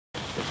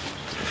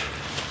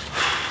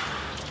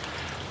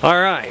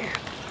Alright,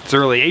 it's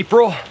early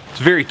April. It's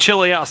very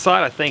chilly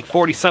outside, I think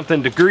 40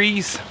 something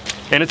degrees.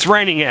 And it's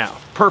raining out.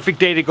 Perfect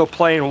day to go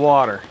play in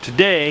water.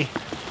 Today,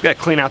 we gotta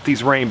clean out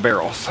these rain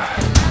barrels.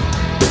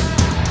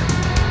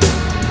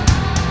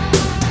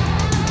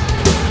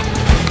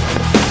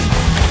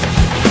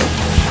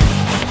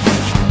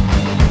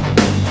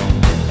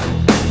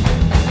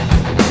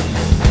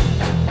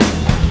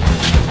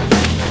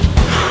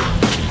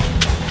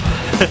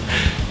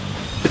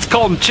 It's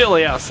cold and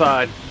chilly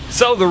outside.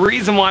 So the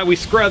reason why we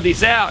scrub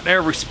these out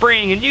every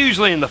spring, and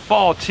usually in the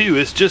fall too,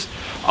 is just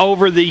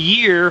over the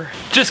year,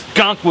 just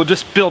gunk will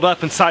just build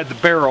up inside the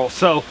barrel.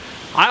 So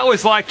I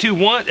always like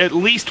to at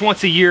least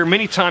once a year,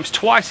 many times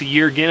twice a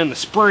year, again in the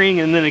spring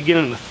and then again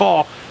in the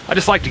fall. I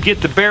just like to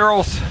get the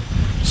barrels,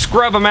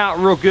 scrub them out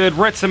real good,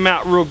 rinse them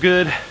out real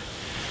good.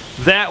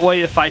 That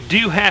way, if I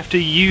do have to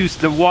use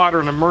the water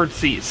in an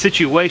emergency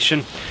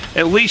situation,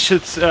 at least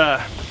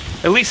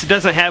it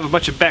doesn't have a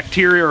bunch of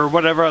bacteria or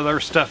whatever other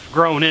stuff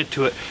growing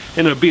into it,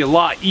 and it'll be a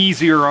lot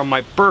easier on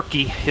my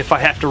Berkey if I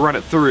have to run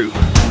it through.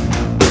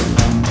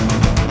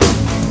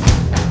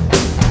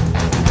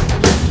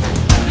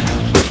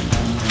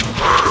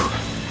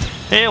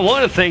 And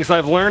one of the things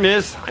I've learned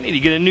is I need to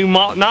get a new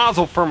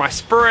nozzle for my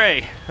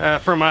spray,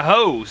 for my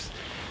hose.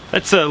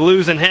 That's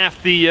losing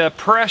half the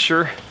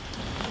pressure,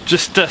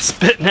 just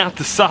spitting out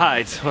the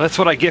sides. Well, that's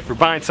what I get for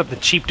buying something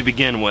cheap to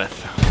begin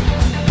with.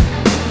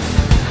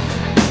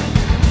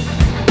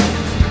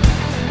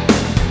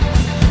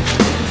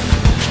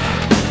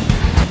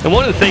 And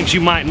one of the things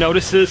you might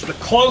notice is the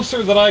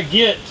closer that I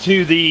get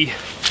to the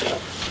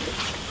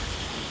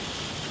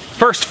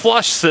first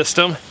flush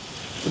system,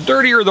 the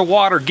dirtier the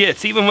water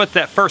gets. Even with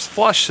that first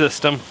flush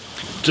system,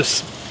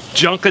 just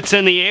junk that's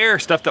in the air,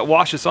 stuff that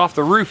washes off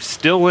the roof,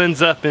 still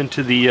ends up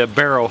into the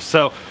barrel.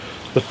 So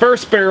the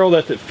first barrel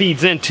that it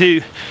feeds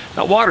into,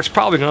 that water's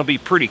probably going to be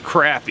pretty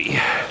crappy.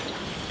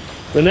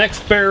 The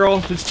next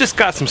barrel, it's just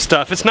got some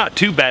stuff. It's not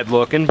too bad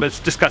looking, but it's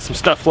just got some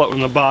stuff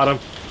floating on the bottom.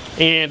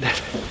 And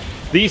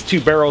these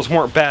two barrels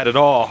weren't bad at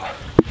all.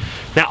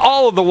 Now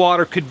all of the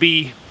water could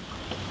be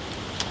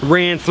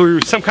ran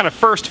through some kind of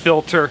first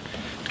filter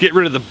to get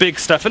rid of the big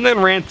stuff, and then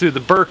ran through the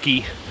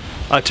Berkey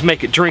to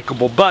make it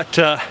drinkable. But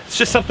it's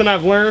just something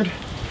I've learned.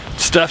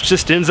 Stuff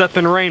just ends up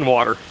in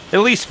rainwater,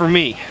 at least for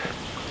me.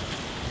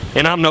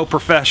 And I'm no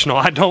professional.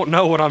 I don't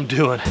know what I'm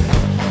doing.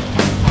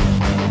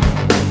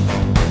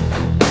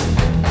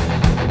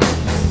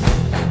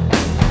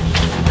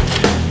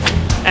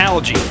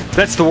 Algae.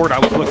 That's the word I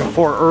was looking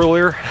for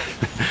earlier.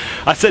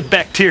 I said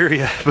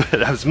bacteria,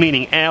 but I was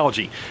meaning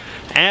algae.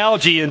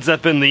 Algae ends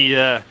up in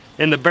the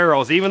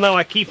barrels, even though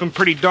I keep them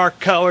pretty dark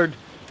colored,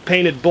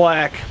 painted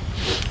black.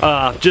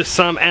 Just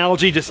some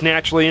algae just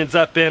naturally ends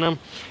up in them,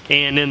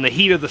 and in the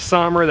heat of the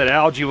summer, that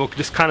algae will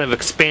just kind of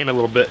expand a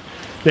little bit.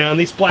 Now in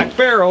these black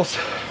barrels,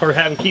 or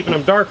keeping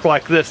them dark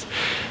like this,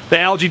 the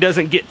algae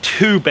doesn't get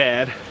too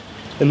bad.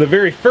 In the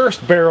very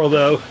first barrel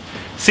though,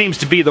 seems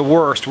to be the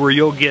worst, where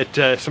you'll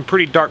get some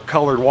pretty dark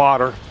colored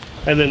water,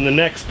 and then the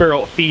next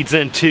barrel it feeds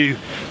into,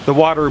 the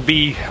water will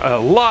be a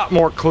lot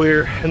more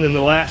clear, and then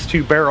the last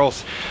two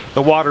barrels,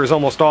 the water is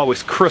almost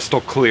always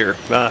crystal clear.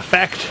 In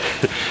fact,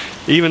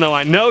 even though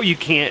I know you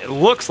can't, it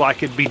looks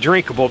like it'd be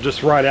drinkable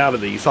just right out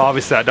of these.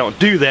 Obviously I don't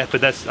do that,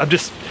 but I'm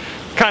just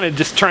kind of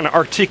just trying to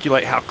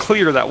articulate how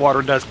clear that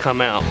water does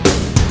come out.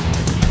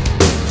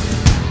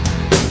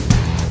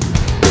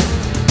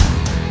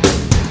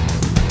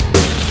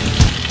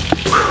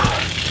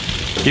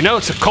 You know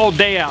it's a cold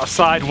day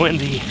outside when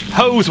the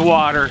hose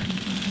water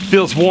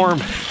feels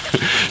warm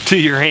to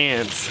your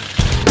hands.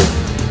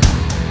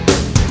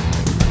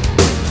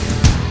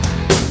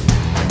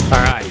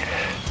 Alright,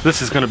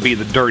 this is going to be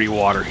the dirty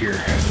water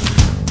here.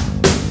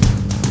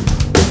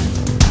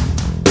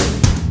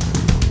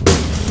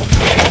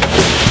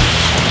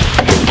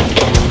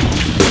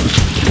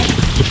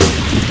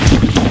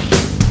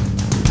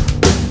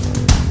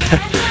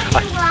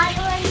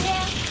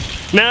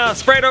 No,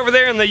 spray it over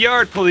there in the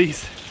yard,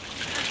 please.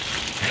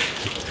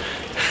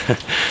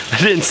 I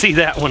didn't see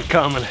that one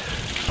coming.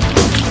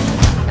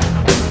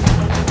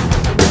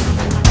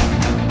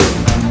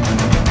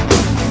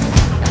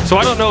 So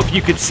I don't know if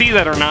you could see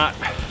that or not,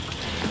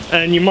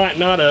 and you might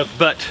not have,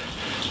 but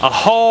a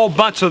whole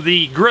bunch of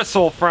the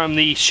gristle from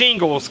the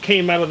shingles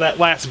came out of that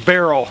last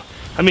barrel.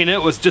 I mean,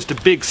 it was just a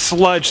big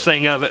sludge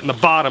thing of it in the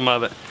bottom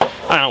of it.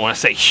 I don't want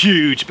to say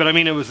huge, but I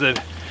mean it was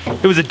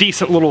a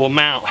decent little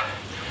amount.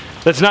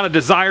 That's not a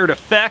desired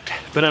effect,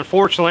 but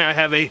unfortunately I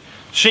have a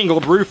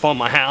shingled roof on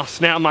my house.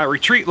 Now my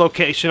retreat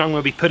location, I'm going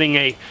to be putting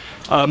a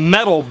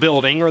metal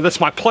building, or that's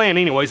my plan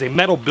anyways, a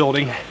metal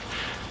building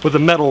with a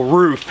metal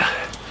roof.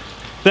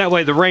 That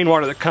way the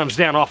rainwater that comes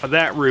down off of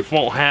that roof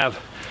won't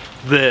have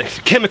the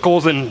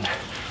chemicals and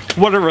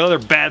whatever other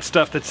bad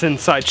stuff that's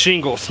inside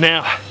shingles.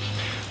 Now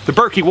the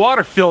Berkey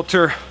water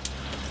filter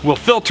will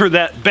filter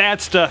that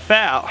bad stuff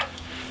out,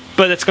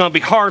 but it's going to be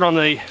hard on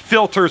the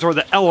filters or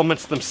the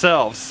elements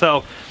themselves.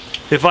 So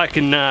if I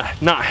can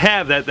not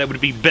have that, that would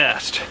be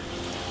best.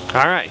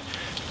 Alright,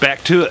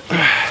 back to it.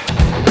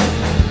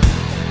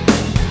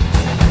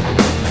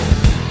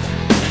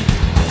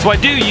 So I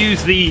do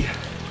use the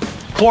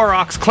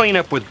Clorox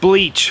cleanup with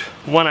bleach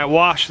when I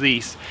wash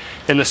these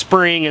in the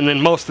spring and then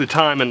most of the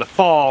time in the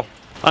fall.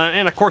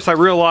 And of course I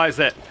realize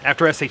that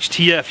after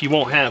SHTF you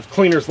won't have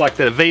cleaners like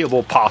that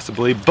available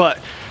possibly, but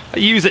I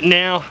use it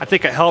now. I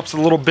think it helps a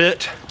little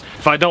bit.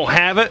 If I don't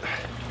have it,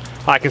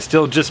 I can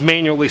still just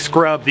manually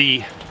scrub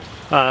the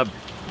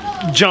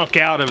junk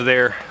out of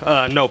there,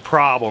 no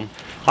problem.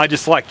 I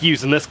just like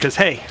using this because,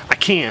 hey, I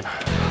can.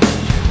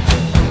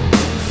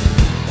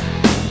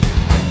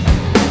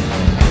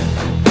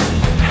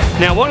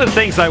 Now, one of the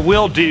things I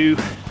will do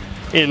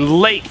in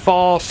late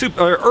fall,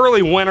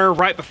 early winter,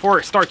 right before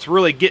it starts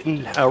really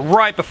getting,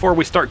 right before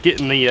we start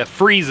getting the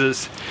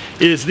freezes,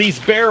 is these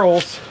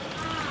barrels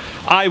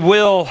I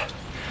will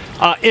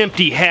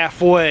empty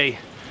halfway,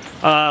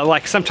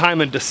 like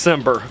sometime in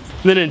December.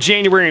 Then in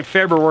January and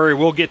February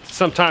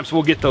sometimes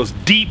we'll get those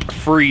deep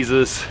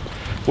freezes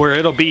where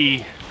it'll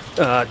be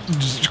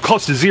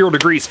close to 0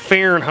 degrees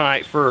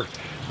Fahrenheit for,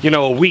 you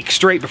know, a week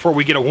straight before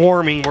we get a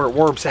warming where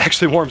it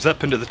actually warms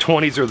up into the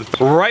 20s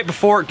or right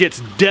before it gets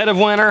dead of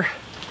winter.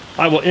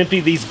 I will empty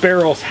these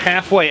barrels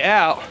halfway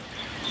out.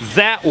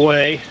 That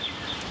way,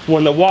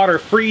 when the water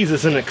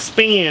freezes and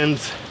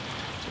expands,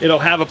 it'll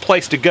have a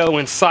place to go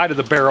inside of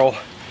the barrel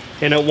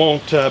and it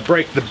won't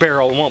break the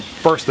barrel, it won't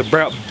burst the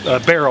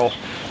barrel.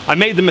 I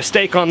made the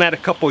mistake on that a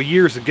couple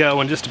years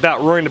ago and just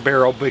about ruined the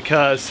barrel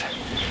because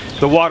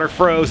the water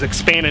froze,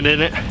 expanded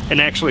in it,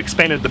 and actually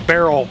expanded the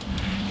barrel.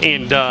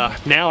 And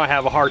now I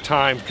have a hard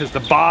time because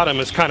the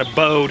bottom is kind of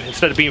bowed.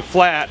 Instead of being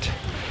flat,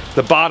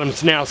 the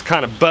bottom's now is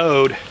kind of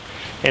bowed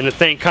and the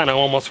thing kind of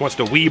almost wants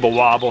to weeble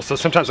wobble. So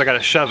sometimes I got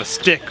to shove a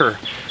stick or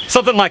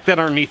something like that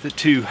underneath it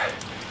to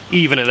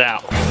even it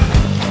out.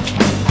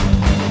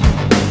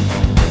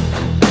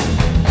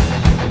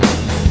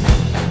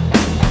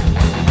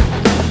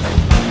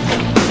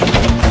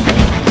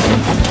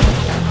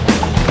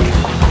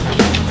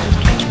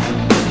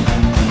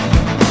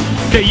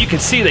 Okay, you can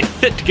see they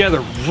fit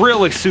together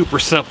really super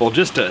simple.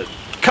 Just a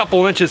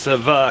couple inches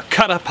of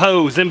cut up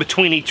hose in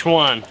between each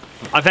one.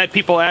 I've had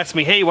people ask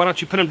me, hey, why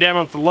don't you put them down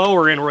at the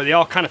lower end where they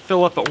all kind of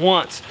fill up at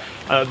once?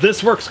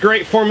 This works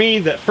great for me.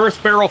 That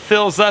first barrel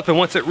fills up, and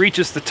once it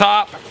reaches the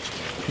top,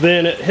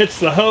 then it hits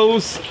the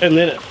hose and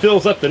then it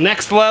fills up the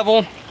next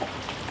level,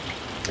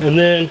 and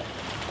then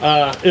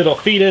it'll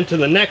feed into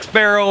the next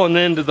barrel and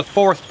then to the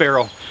fourth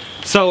barrel.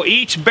 So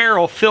each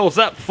barrel fills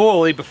up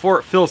fully before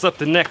it fills up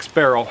the next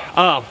barrel.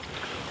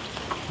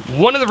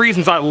 One of the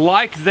reasons I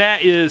like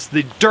that is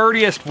the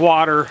dirtiest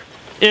water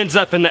ends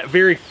up in that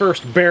very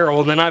first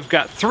barrel, and then I've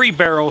got 3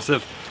 barrels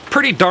of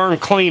pretty darn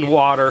clean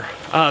water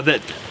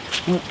that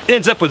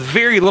ends up with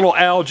very little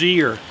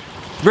algae or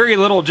very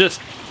little just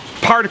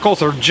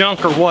particles or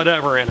junk or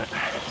whatever in it.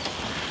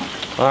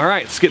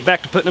 Alright, let's get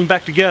back to putting them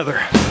back together.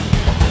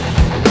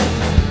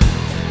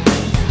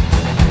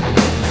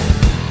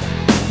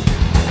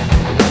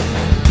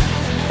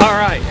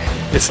 Alright,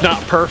 it's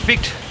not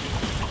perfect.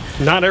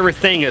 Not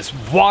everything is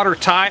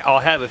watertight. I'll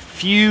have a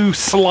few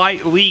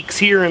slight leaks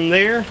here and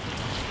there,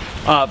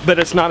 but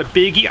it's not a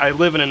biggie. I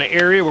live in an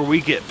area where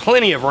we get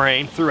plenty of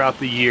rain throughout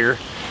the year.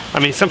 I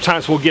mean,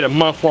 sometimes we'll get a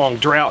month-long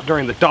drought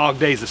during the dog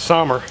days of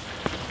summer,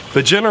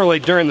 but generally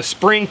during the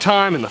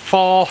springtime and the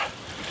fall,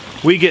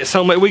 we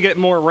get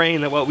more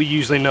rain than what we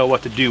usually know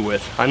what to do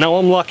with. I know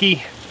I'm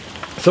lucky,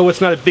 so it's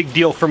not a big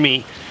deal for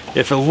me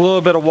if a little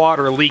bit of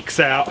water leaks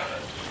out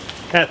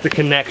at the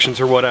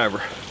connections or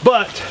whatever.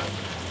 But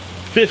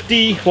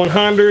 50,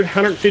 100,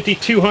 150,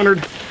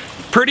 200,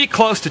 pretty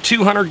close to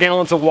 200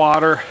 gallons of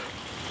water.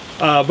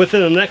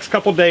 Within the next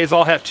couple days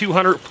I'll have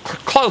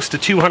close to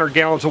 200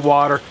 gallons of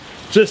water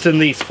just in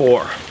these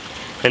 4.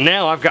 And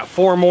now I've got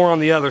 4 more on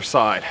the other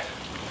side.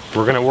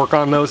 We're going to work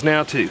on those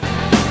now too. The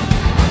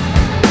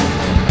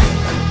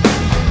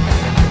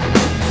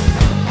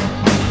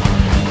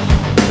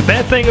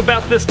bad thing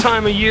about this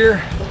time of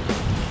year,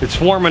 it's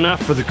warm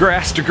enough for the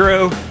grass to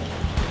grow,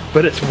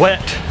 but it's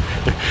wet.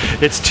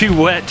 It's too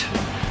wet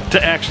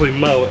to actually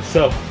mow it,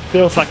 so it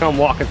feels like I'm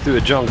walking through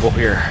a jungle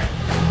here.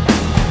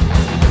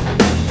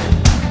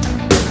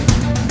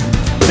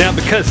 Now,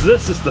 because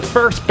this is the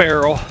first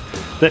barrel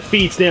that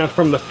feeds down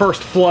from the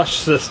first flush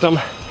system,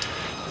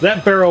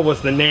 that barrel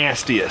was the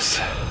nastiest.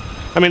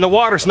 I mean, the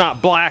water's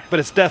not black, but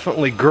it's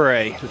definitely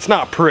gray. It's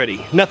not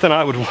pretty. Nothing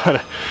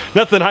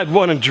I'd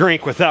want to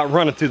drink without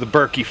running through the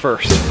Berkey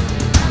first.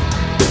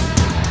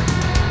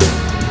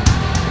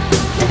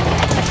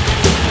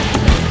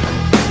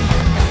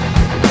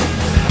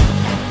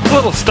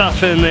 Little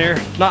stuff in there,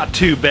 not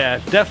too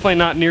bad. Definitely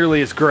not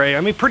nearly as gray.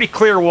 I mean, pretty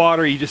clear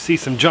water. You just see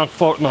some junk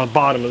floating on the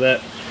bottom of that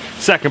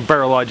second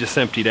barrel I just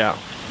emptied out.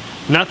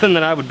 Nothing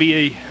that I would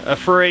be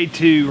afraid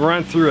to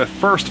run through a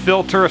first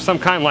filter of some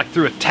kind, like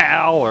through a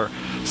towel or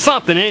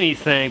something,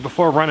 anything,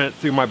 before running it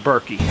through my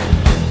Berkey.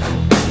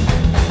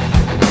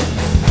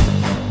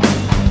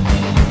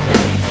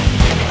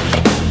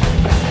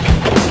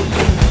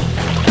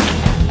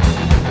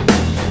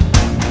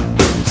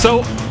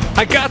 So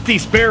I got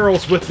these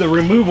barrels with the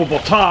removable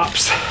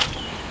tops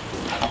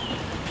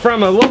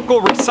from a local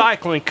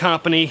recycling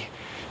company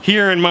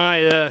here in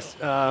my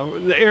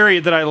the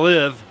area that I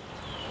live.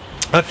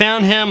 I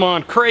found him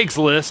on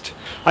Craigslist.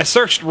 I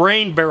searched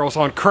rain barrels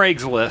on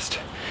Craigslist,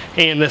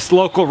 and this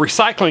local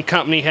recycling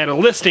company had a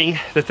listing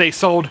that they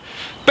sold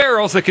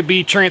barrels that could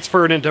be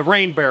transferred into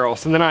rain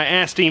barrels. And then I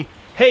asked him,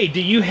 hey,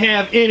 do you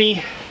have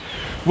any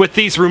with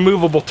these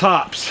removable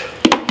tops?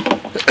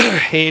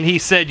 And he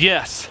said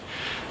yes.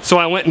 So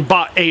I went and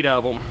bought 8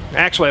 of them.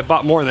 Actually, I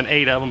bought more than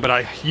 8 of them, but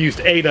I use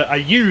 8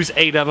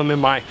 of them in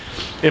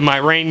my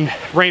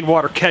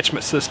rainwater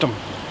catchment system.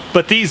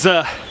 But these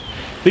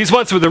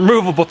ones with the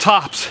removable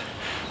tops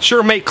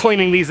sure make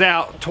cleaning these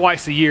out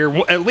twice a year,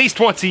 at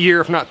least once a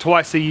year, if not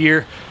twice a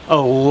year, a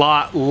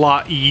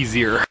lot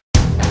easier.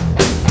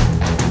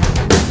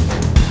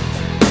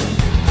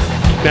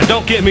 Now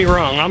don't get me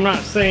wrong, I'm not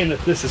saying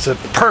that this is a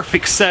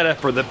perfect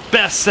setup or the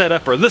best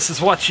setup or this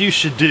is what you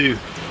should do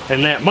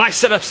and that my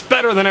setup's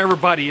better than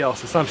everybody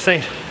else's. I'm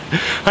saying,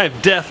 I am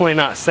definitely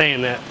not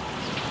saying that.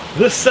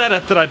 This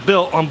setup that I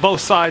built on both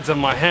sides of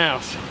my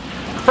house,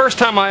 first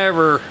time I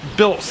ever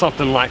built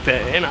something like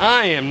that, and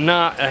I am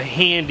not a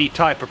handy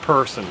type of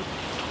person.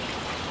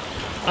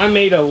 I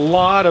made a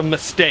lot of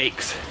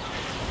mistakes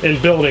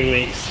in building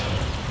these.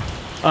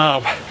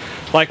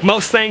 Like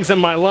most things in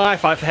my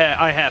life, I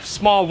have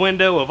small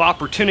window of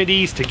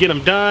opportunities to get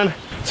them done.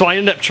 So I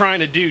ended up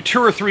trying to do 2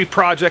 or 3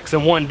 projects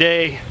in one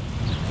day.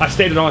 I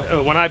stated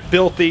on when I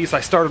built these, I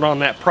started on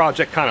that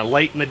project kind of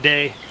late in the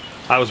day.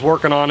 I was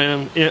working on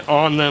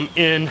them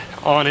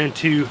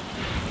into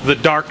the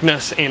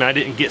darkness, and I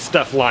didn't get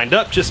stuff lined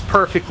up just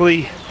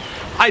perfectly.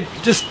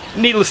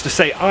 Needless to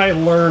say, I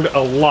learned a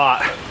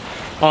lot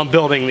on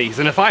building these.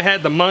 And if I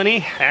had the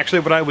money, actually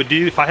what I would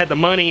do, if I had the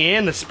money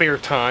and the spare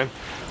time,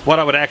 what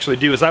I would actually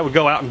do is I would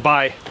go out and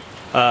buy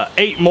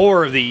 8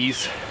 more of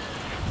these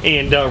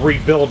and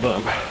rebuild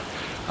them,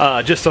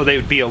 just so they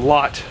would be a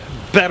lot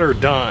better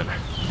done.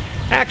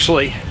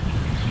 Actually,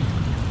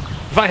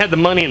 if I had the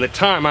money and the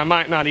time, I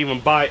might not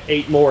even buy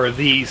 8 more of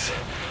these.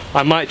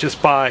 I might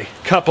just buy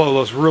a couple of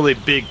those really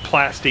big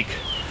plastic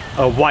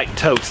white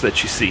totes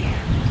that you see.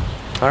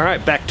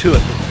 Alright, back to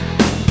it.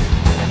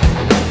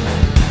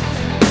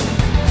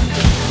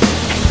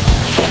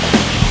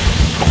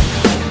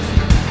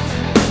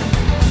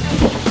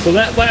 So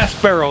that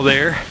last barrel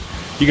there,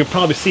 you can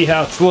probably see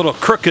how it's a little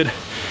crooked.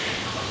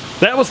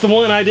 That was the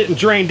one I didn't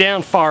drain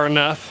down far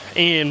enough,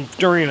 and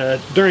during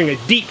a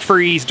deep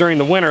freeze during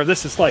the winter,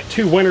 this is like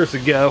 2 winters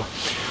ago,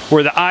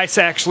 where the ice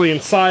actually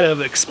inside of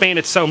it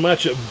expanded so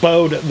much it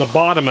bowed the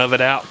bottom of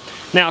it out.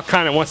 Now it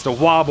kind of wants to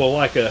wobble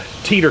like a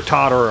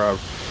teeter-totter or a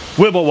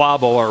wibble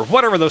wobble or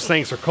whatever those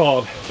things are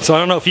called. So I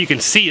don't know if you can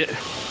see it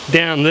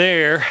down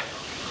there.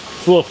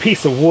 It's a little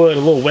piece of wood, a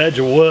little wedge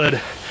of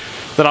wood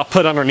that I'll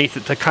put underneath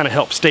it to kind of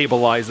help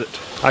stabilize it.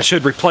 I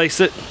should replace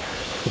it,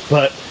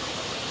 but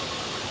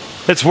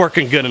it's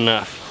working good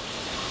enough.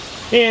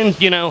 And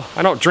you know,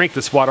 I don't drink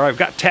this water. I've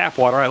got tap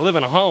water. I live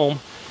in a home.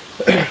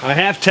 I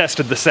have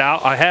tested this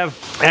out. I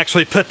have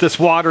actually put this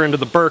water into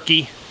the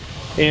Berkey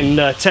and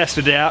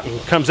tested it out, and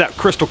it comes out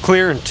crystal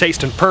clear and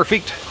tasting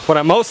perfect. What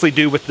I mostly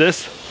do with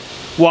this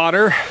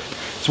water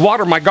is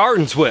water my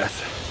gardens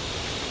with.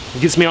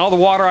 It gives me all the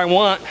water I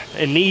want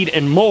and need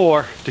and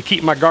more to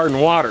keep my garden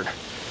watered.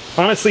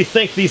 I honestly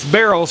think these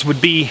barrels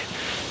would be,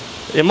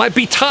 it might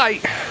be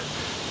tight,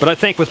 but I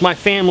think with my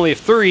family of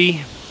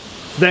 3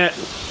 that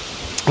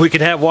we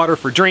could have water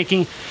for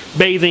drinking,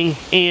 bathing,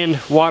 and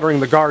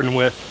watering the garden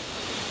with,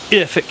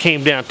 if it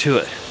came down to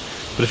it.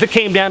 But if it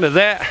came down to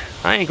that,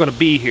 I ain't gonna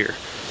be here.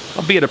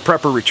 I'll be at a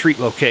prepper retreat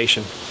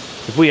location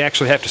if we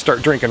actually have to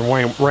start drinking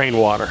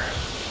rainwater.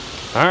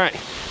 Alright,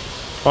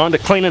 on to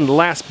cleaning the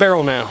last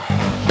barrel now.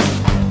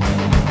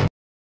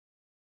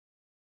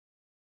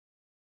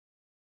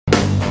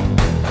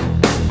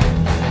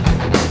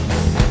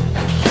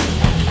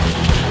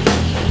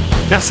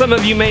 Now some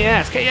of you may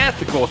ask, hey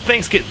Ethical, if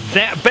things get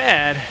that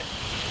bad,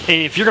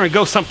 and if you're going to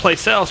go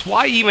someplace else,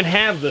 why even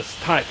have this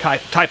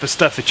type of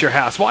stuff at your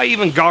house? Why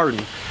even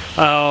garden?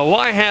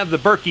 Why have the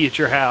Berkey at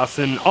your house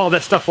and all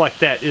that stuff like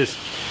that? Is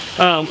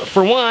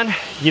for one,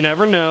 you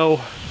never know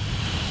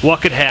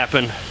what could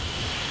happen.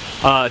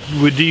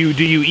 Do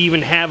you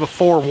even have a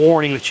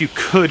forewarning that you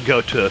could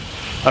go to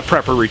a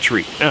prepper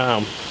retreat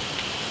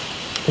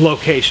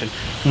location?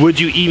 Would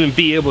you even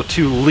be able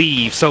to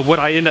leave? So would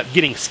I end up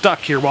getting stuck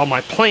here while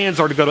my plans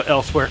are to go to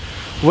elsewhere?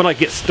 Would I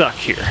get stuck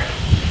here?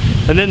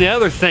 And then the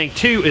other thing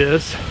too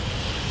is,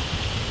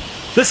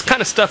 this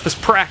kind of stuff is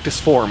practice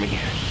for me.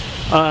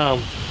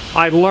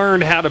 I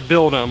learned how to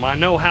build them. I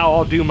know how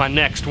I'll do my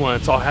next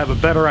one, so I'll have a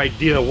better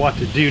idea of what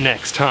to do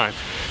next time.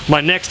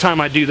 My next time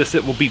I do this,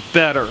 it will be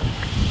better.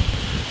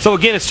 So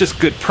again, it's just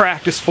good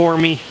practice for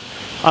me.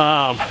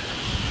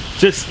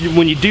 Just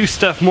when you do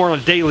stuff more on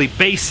a daily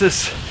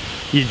basis,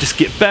 you just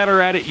get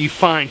better at it, you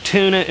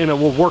fine-tune it, and it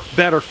will work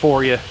better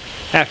for you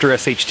after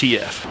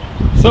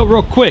SHTF. So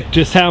real quick,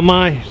 just how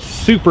my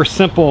super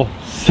simple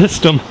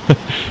system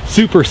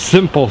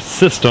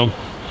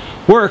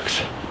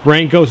works.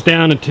 Rain goes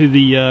down into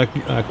the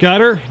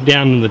gutter,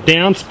 down in the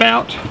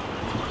downspout,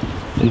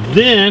 and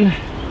then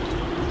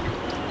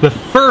The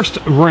first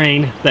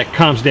rain that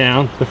comes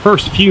down, the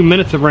first few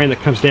minutes of rain that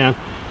comes down,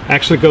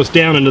 actually goes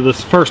down into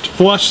this first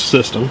flush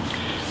system.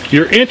 If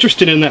you're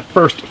interested in that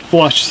first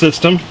flush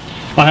system,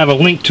 I'll have a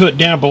link to it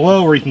down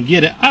below where you can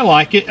get it. I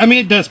like it. I mean,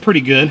 it does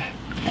pretty good.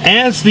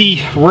 As the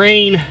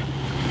rain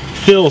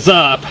fills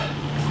up,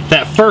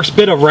 that first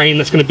bit of rain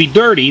that's going to be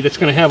dirty, that's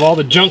going to have all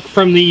the junk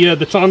from the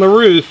that's on the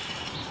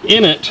roof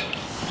in it,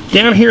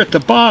 down here at the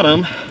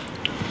bottom,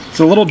 it's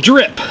a little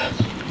drip.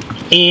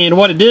 And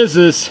what it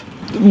is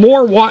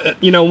more water.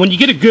 You know, when you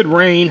get a good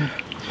rain,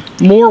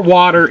 more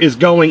water is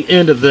going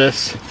into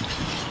this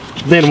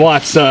than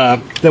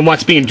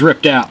what's being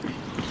dripped out.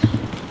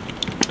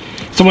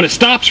 So when it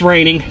stops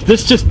raining,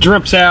 this just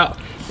drips out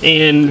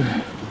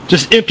and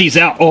just empties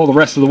out all the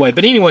rest of the way.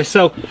 But anyway,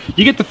 so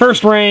you get the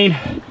first rain,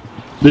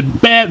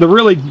 the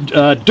really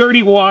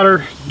dirty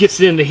water gets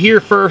into here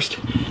first,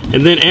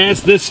 and then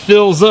as this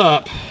fills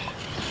up,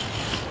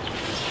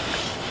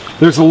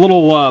 there's a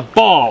little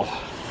ball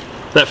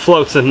that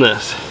floats in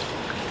this.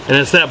 And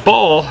as that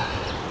ball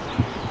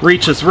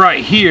reaches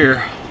right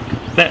here,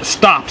 that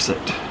stops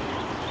it.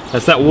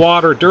 As that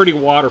water, dirty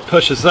water,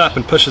 pushes up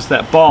and pushes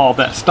that ball,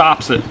 that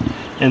stops it.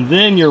 And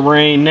then your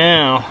rain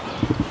now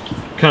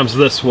comes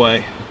this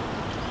way,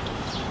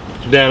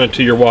 down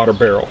into your water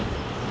barrel.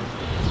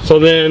 So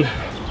then,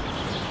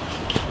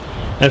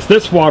 as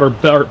this water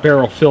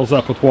barrel fills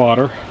up with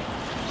water,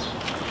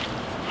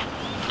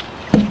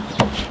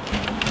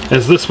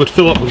 as this would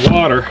fill up with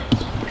water,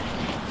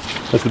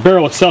 as the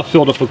barrel itself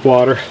filled up with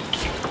water,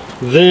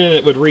 then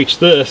it would reach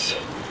this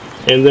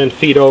and then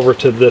feed over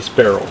to this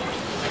barrel.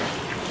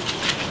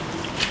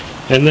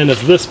 And then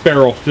as this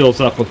barrel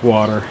fills up with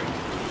water,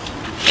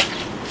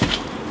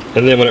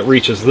 and then when it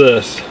reaches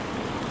this,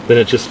 then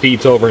it just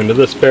feeds over into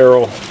this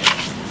barrel.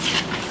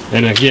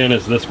 And again,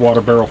 as this water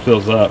barrel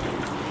fills up,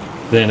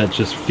 then it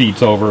just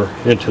feeds over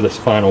into this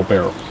final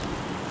barrel.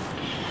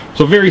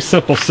 So very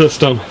simple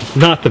system,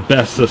 not the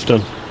best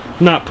system,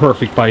 not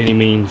perfect by any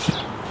means,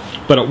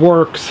 but it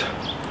works.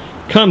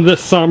 Come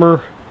this summer,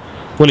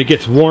 when it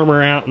gets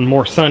warmer out and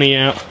more sunny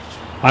out,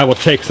 I will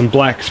take some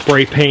black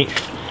spray paint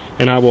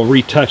and I will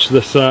retouch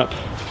this up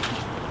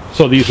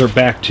so these are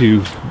back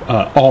to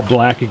all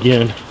black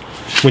again.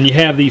 When you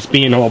have these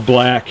being all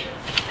black,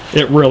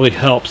 it really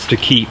helps to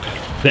keep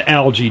the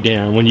algae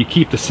down. When you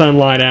keep the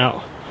sunlight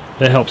out,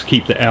 that helps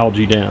keep the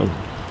algae down.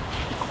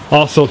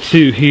 Also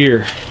too,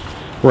 here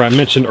where I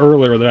mentioned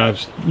earlier that I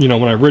was, you know,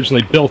 when I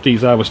originally built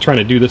these, I was trying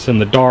to do this in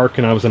the dark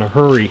and I was in a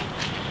hurry.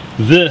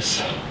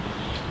 This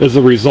is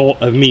a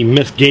result of me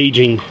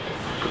misgauging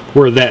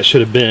where that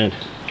should have been.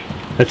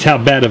 That's how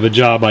bad of a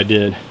job I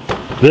did.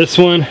 This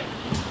one,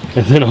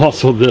 and then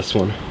also this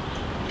one.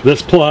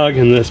 This plug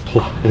and this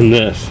plug and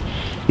this.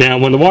 Now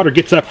when the water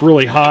gets up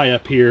really high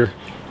up here,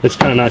 it's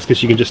kind of nice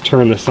because you can just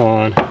turn this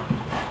on,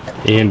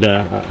 and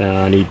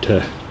I need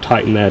to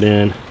tighten that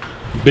in.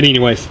 But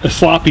anyways, a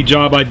sloppy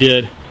job I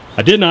did.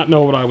 I did not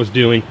know what I was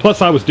doing,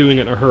 plus I was doing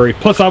it in a hurry,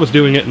 plus I was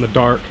doing it in the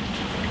dark.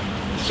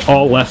 It's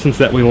all lessons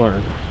that we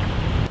learn.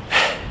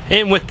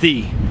 And with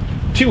the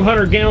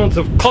 200 gallons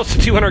of, close to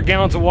 200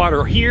 gallons of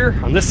water here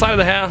on this side of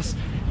the house,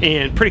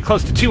 and pretty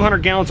close to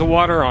 200 gallons of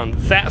water on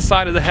that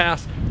side of the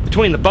house,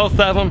 between the both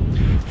of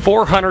them,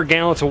 400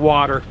 gallons of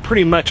water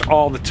pretty much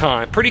all the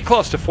time. Pretty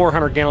close to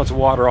 400 gallons of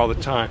water all the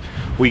time.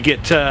 We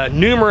get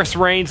numerous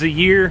rains a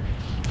year,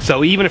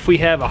 so even if we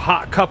have a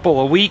hot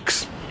couple of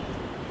weeks,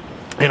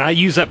 and I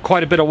use up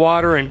quite a bit of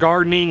water in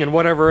gardening and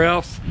whatever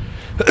else,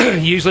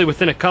 usually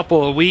within a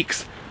couple of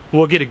weeks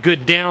we'll get a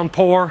good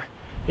downpour,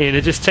 and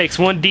it just takes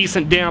one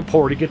decent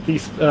downpour to get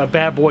these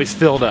bad boys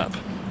filled up.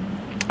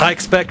 I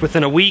expect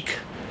within a week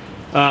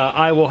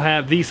I will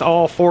have these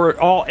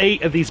all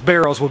 8 of these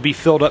barrels will be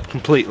filled up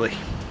completely.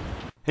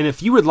 And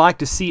if you would like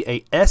to see a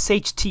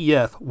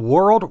SHTF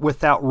World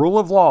Without Rule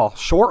of Law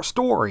short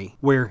story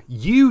where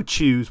you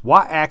choose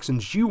what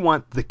actions you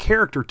want the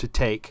character to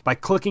take by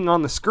clicking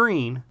on the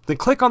screen, then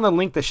click on the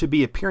link that should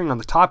be appearing on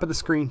the top of the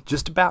screen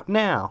just about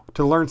now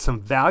to learn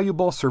some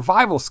valuable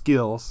survival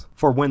skills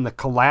for when the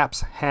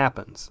collapse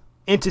happens.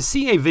 And to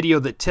see a video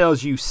that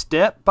tells you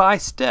step by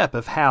step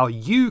of how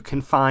you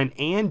can find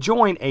and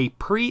join a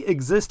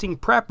pre-existing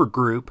prepper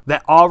group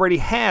that already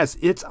has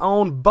its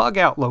own bug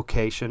out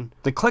location,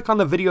 then click on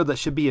the video that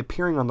should be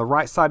appearing on the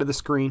right side of the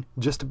screen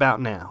just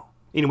about now.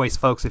 Anyways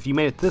folks, if you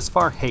made it this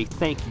far, hey,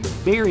 thank you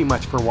very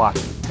much for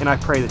watching, and I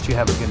pray that you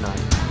have a good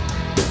night.